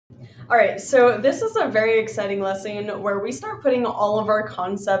All right, so this is a very exciting lesson where we start putting all of our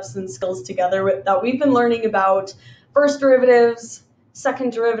concepts and skills together that we've been learning about first derivatives,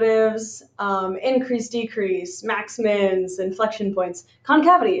 second derivatives, increase, decrease, max, mins, inflection points,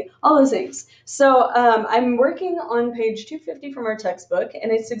 concavity, all those things. So I'm working on page 250 from our textbook,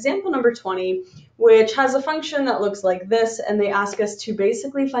 and it's example number 20, which has a function that looks like this, and they ask us to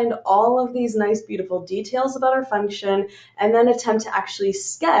basically find all of these nice, beautiful details about our function, and then attempt to actually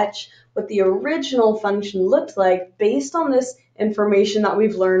sketch what the original function looked like based on this information that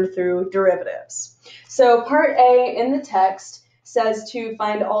we've learned through derivatives. So part A in the text says to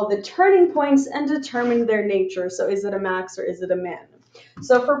find all the turning points and determine their nature. So is it a max or is it a min?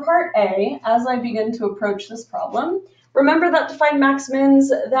 So for part A, as I begin to approach this problem, remember that to find max mins,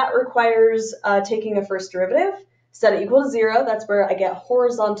 that requires taking a first derivative, set it equal to 0. That's where I get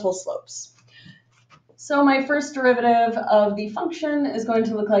horizontal slopes. So my first derivative of the function is going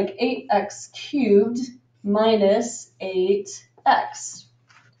to look like 8x cubed minus 8x.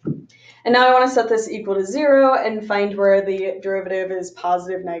 And now I want to set this equal to 0 and find where the derivative is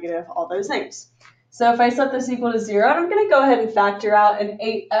positive, negative, all those things. So if I set this equal to 0, I'm going to go ahead and factor out an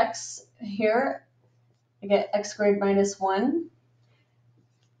 8x here. I get x squared minus 1.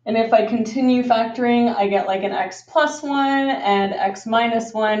 And if I continue factoring, I get like an x plus 1 and x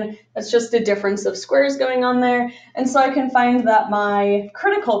minus 1. That's just a difference of squares going on there. And so I can find that my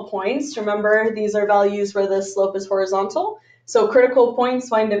critical points, remember these are values where the slope is horizontal, so critical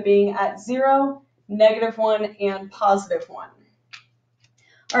points wind up being at 0, -1, and +1.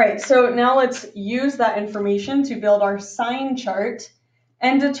 All right, so now let's use that information to build our sign chart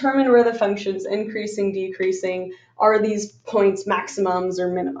and determine where the functions increasing, decreasing, are these points maximums or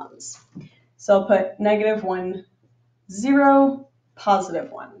minimums. So I'll put -1, 0,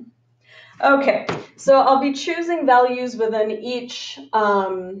 +1. Okay, so I'll be choosing values within each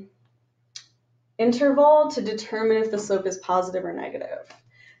interval to determine if the slope is positive or negative.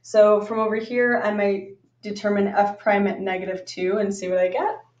 So from over here, I might determine f prime at -2 and see what I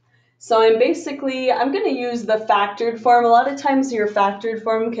get. So I'm going to use the factored form. A lot of times your factored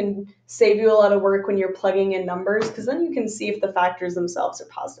form can save you a lot of work when you're plugging in numbers, because then you can see if the factors themselves are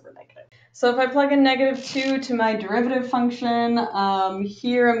positive or negative. So if I plug in -2 to my derivative function,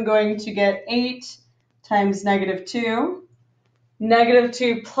 here I'm going to get 8 times -2.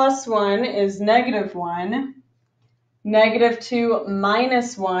 -2 plus 1 is -1. -2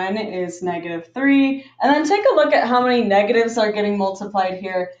 minus 1 is -3. And then take a look at how many negatives are getting multiplied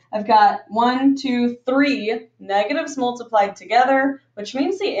here. I've got 1, 2, 3 negatives multiplied together, which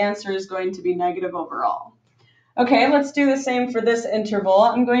means the answer is going to be negative overall. Okay, let's do the same for this interval.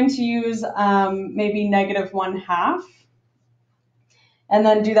 I'm going to use maybe -1/2. And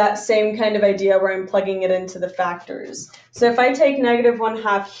then do that same kind of idea where I'm plugging it into the factors. So if I take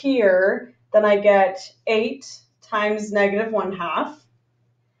 -1/2 here, then I get 8 times -1/2.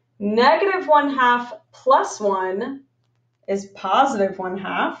 -1/2 plus 1 is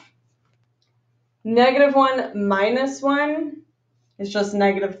 +1/2. -1 minus 1 is just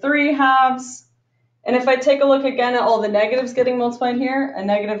 -3/2. And if I take a look again at all the negatives getting multiplied here, a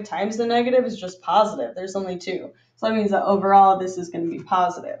negative times the negative is just positive. There's only 2. So that means that overall this is going to be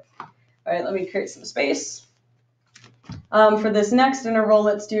positive. All right, let me create some space. For this next interval,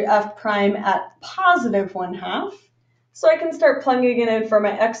 let's do f prime at +1/2. So I can start plugging it in for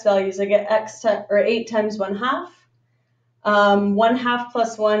my x values. I get 8 times 1/2. 1/2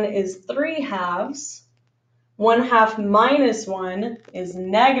 plus 1 is 3/2. 1/2 minus 1 is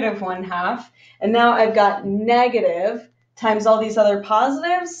 -1/2. And now I've got negative times all these other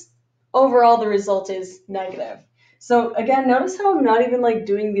positives. Overall, the result is negative. So again, notice how I'm not even like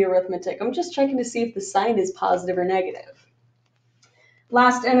doing the arithmetic. I'm just checking to see if the sign is positive or negative.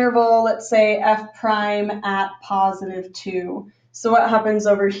 Last interval, let's say f prime at +2. So what happens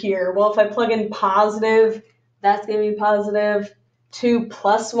over here? Well, if I plug in positive, that's going to be positive. 2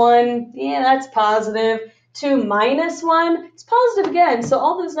 plus 1, yeah, that's positive. 2 minus 1, it's positive again. So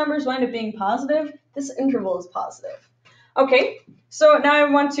all those numbers wind up being positive. This interval is positive. Okay, so now I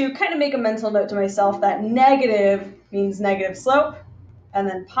want to kind of make a mental note to myself that negative means negative slope, and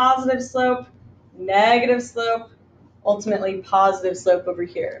then positive slope, negative slope, ultimately positive slope over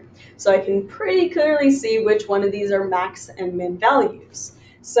here. So I can pretty clearly see which one of these are max and min values.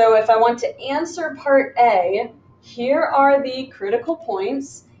 So if I want to answer part A, here are the critical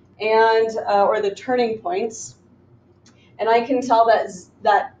points and or the turning points, and I can tell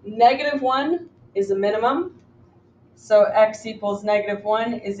that -1 is a minimum. So x equals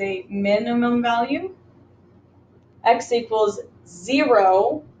 -1 is a minimum value. X equals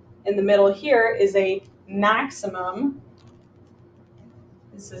 0 in the middle here is a maximum.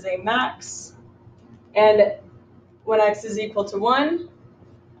 This is a max. And when x is equal to 1,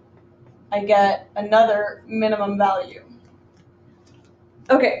 I get another minimum value.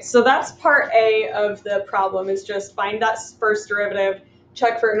 Okay, so that's part A of the problem, is just find that first derivative,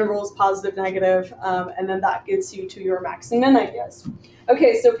 check for intervals, positive, negative, and then that gets you to your max and min ideas.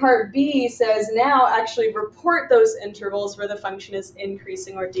 Okay, so part B says now actually report those intervals where the function is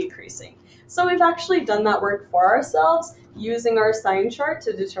increasing or decreasing. So we've actually done that work for ourselves using our sign chart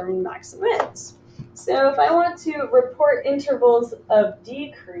to determine max and mins. So if I want to report intervals of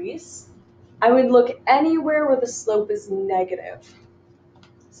decrease, I would look anywhere where the slope is negative.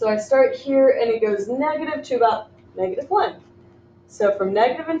 So I start here and it goes negative to about -1. So from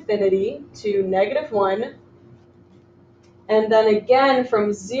negative infinity to -1, and then again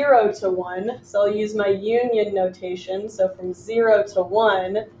from 0 to 1, so I'll use my union notation, so from 0 to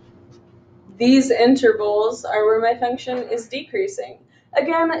 1, these intervals are where my function is decreasing.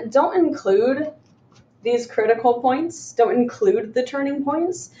 Again, don't include these critical points, don't include the turning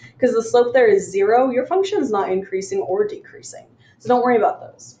points, because the slope there is 0, your function is not increasing or decreasing. So don't worry about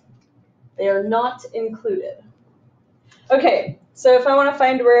those. They are not included. Okay, so if I want to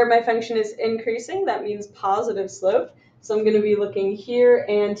find where my function is increasing, that means positive slope. So I'm going to be looking here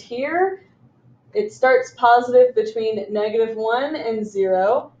and here. It starts positive between -1 and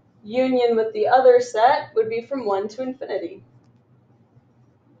 0. Union with the other set would be from 1 to infinity.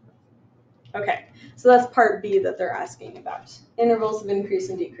 Okay, so that's part B that they're asking about, intervals of increase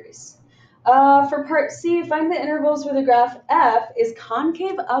and decrease. For part C, find the intervals where the graph f is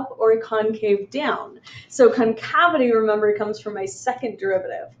concave up or concave down. So concavity, remember, comes from my second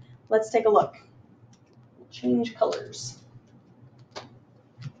derivative. Let's take a look. Change colors.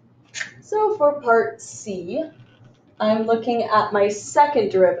 So for part C, I'm looking at my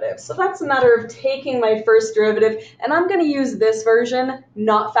second derivative. So that's a matter of taking my first derivative, and I'm going to use this version,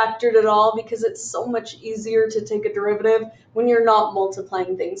 not factored at all, because it's so much easier to take a derivative when you're not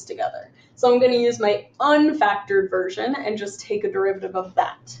multiplying things together. So I'm going to use my unfactored version and just take a derivative of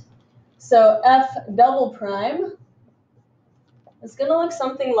that. So f double prime is going to look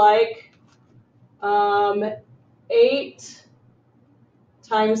something like 8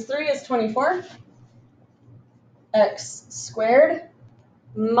 times 3 is 24. X squared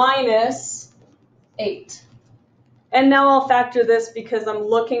minus 8. And now I'll factor this because I'm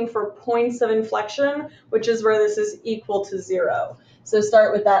looking for points of inflection, which is where this is equal to 0. So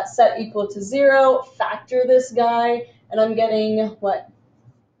start with that set equal to 0, factor this guy, and I'm getting, what,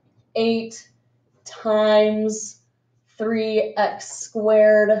 8 times 3x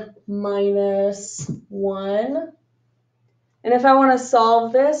squared minus 1. And if I want to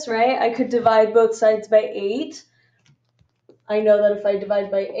solve this, right, I could divide both sides by 8. I know that if I divide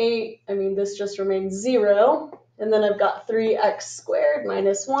by 8, this just remains 0. And then I've got 3x squared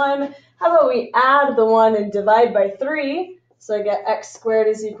minus 1. How about we add the 1 and divide by 3? So I get x squared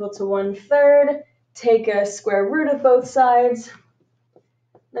is equal to 1/3. Take a square root of both sides.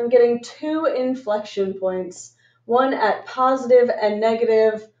 I'm getting 2 inflection points. One at positive and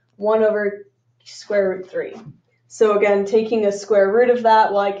negative, 1 over square root 3. So again, taking a square root of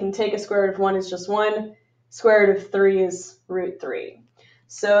that, well, I can take a square root of 1 is just 1. Square root of 3 is root 3.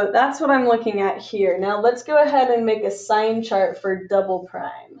 So that's what I'm looking at here. Now let's go ahead and make a sign chart for double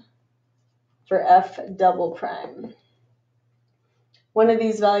prime, for f double prime. One of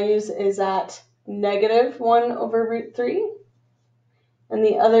these values is at -1 over root 3, and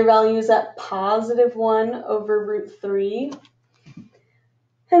the other value is at +1 over root 3.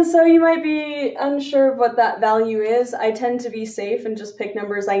 And so you might be unsure of what that value is. I tend to be safe and just pick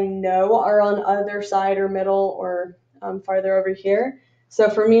numbers I know are on either side or middle or farther over here. So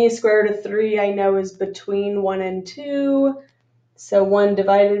for me, square root of 3 I know is between 1 and 2. So 1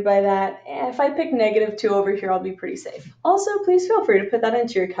 divided by that. If I pick -2 over here, I'll be pretty safe. Also, please feel free to put that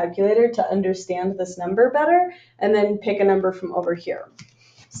into your calculator to understand this number better, and then pick a number from over here.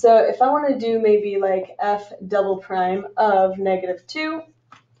 So if I want to do maybe like f double prime of -2,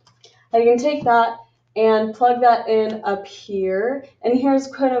 I can take that and plug that in up here. And here's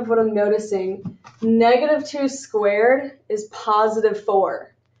kind of what I'm noticing. -2 squared is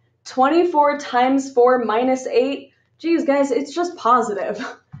 +4. 24 times 4 minus 8. Geez, guys, it's just positive.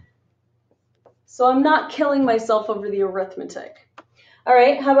 So I'm not killing myself over the arithmetic. All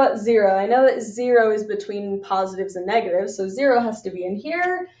right, how about 0? I know that 0 is between positives and negatives, so 0 has to be in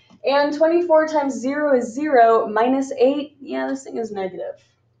here. And 24 times 0 is 0, minus 8, yeah, this thing is negative.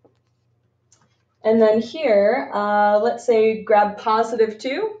 And then here, let's say grab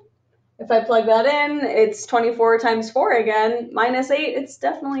 +2. If I plug that in, it's 24 times 4 again, minus 8, it's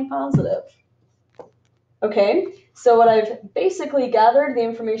definitely positive. Okay, So what I've basically gathered, the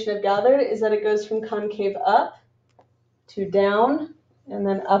information I've gathered, is that it goes from concave up to down and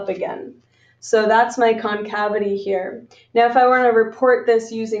then up again. So that's my concavity here. Now, if I want to report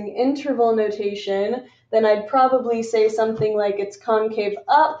this using interval notation, then I'd probably say something like it's concave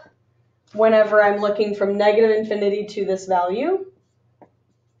up whenever I'm looking from negative infinity to this value,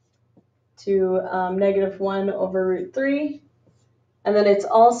 to -1 over root 3. And then it's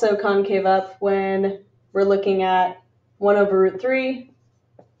also concave up when we're looking at 1 over root 3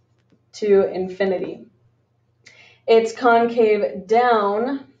 to infinity. It's concave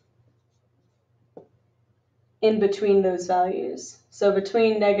down in between those values. So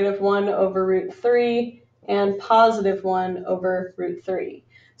between -1 over root 3 and +1 over root 3.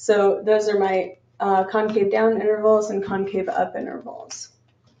 So those are my concave down intervals and concave up intervals.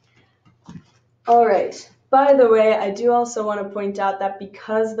 All right. By the way, I do also want to point out that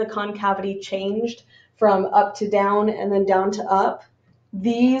because the concavity changed from up to down and then down to up,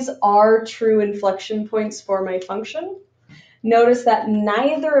 these are true inflection points for my function. Notice that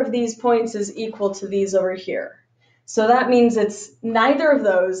neither of these points is equal to these over here. So that means neither of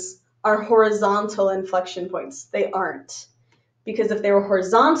those are horizontal inflection points. They aren't. Because if they were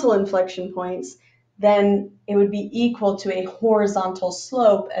horizontal inflection points, then it would be equal to a horizontal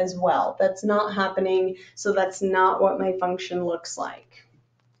slope as well. That's not happening, so that's not what my function looks like.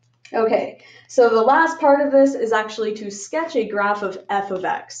 Okay, so the last part of this is actually to sketch a graph of f of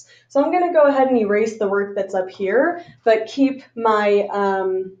x. So I'm going to go ahead and erase the work that's up here, but keep my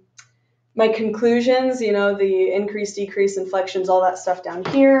my conclusions, the increase, decrease, inflections, all that stuff down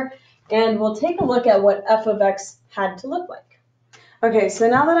here, and we'll take a look at what f of x had to look like. Okay, so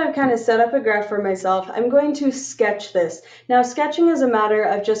now that I've kind of set up a graph for myself, I'm going to sketch this. Now, sketching is a matter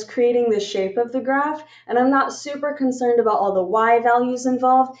of just creating the shape of the graph, and I'm not super concerned about all the y values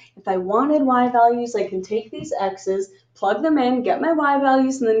involved. If I wanted y values, I can take these x's, plug them in, get my y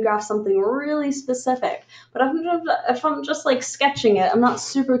values, and then graph something really specific. But if I'm just like sketching it, I'm not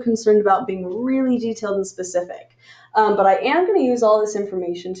super concerned about being really detailed and specific. But I am going to use all this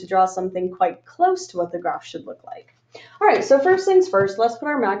information to draw something quite close to what the graph should look like. All right, so first things first, let's put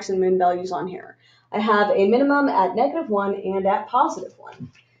our max and min values on here. I have a minimum at -1 and at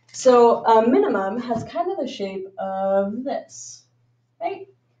 +1. So a minimum has kind of the shape of this, right?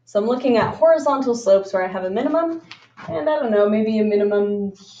 So I'm looking at horizontal slopes where I have a minimum, and I don't know, maybe a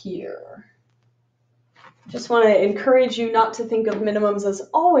minimum here. Just want to encourage you not to think of minimums as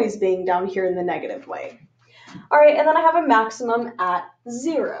always being down here in the negative way. All right, and then I have a maximum at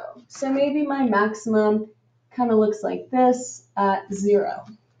 0. So maybe my maximum kind of looks like this at 0.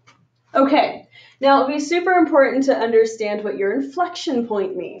 Okay, now it'll be super important to understand what your inflection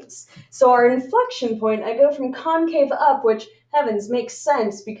point means. So our inflection point, I go from concave up, which, heavens, makes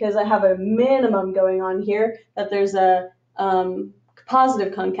sense because I have a minimum going on here, that there's a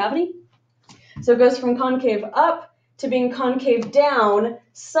positive concavity. So it goes from concave up to being concave down,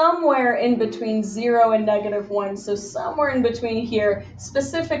 somewhere in between 0 and -1, so somewhere in between here,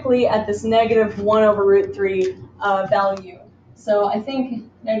 specifically at this -1 over root 3 value. So I think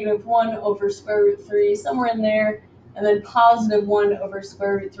 -1 over square root 3, somewhere in there, and then +1 over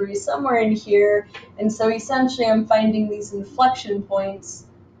square root 3, somewhere in here. And so essentially I'm finding these inflection points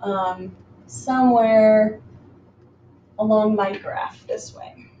somewhere along my graph this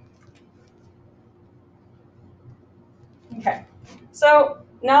way. Okay, so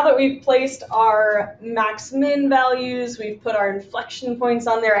now that we've placed our max min values, we've put our inflection points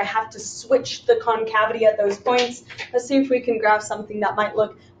on there, I have to switch the concavity at those points. Let's see if we can graph something that might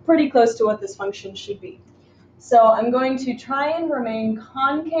look pretty close to what this function should be. So I'm going to try and remain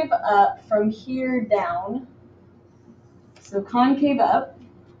concave up from here down. So concave up,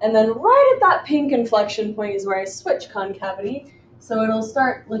 and then right at that pink inflection point is where I switch concavity. So it'll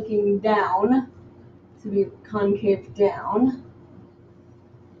start looking down to be concave down.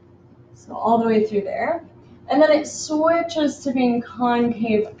 So all the way through there. And then it switches to being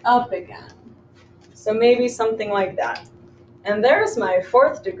concave up again. So maybe something like that. And there's my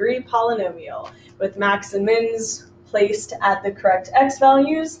 4th degree polynomial with max and mins placed at the correct x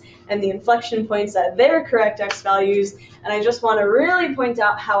values and the inflection points at their correct x values. And I just want to really point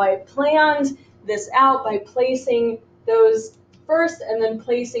out how I planned this out by placing those first and then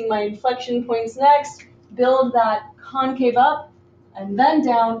placing my inflection points next, build that concave up and then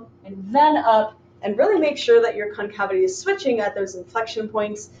down and then up, and really make sure that your concavity is switching at those inflection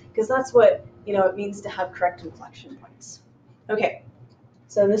points, because that's what it means to have correct inflection points. Okay,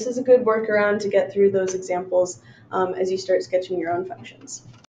 so this is a good workaround to get through those examples as you start sketching your own functions.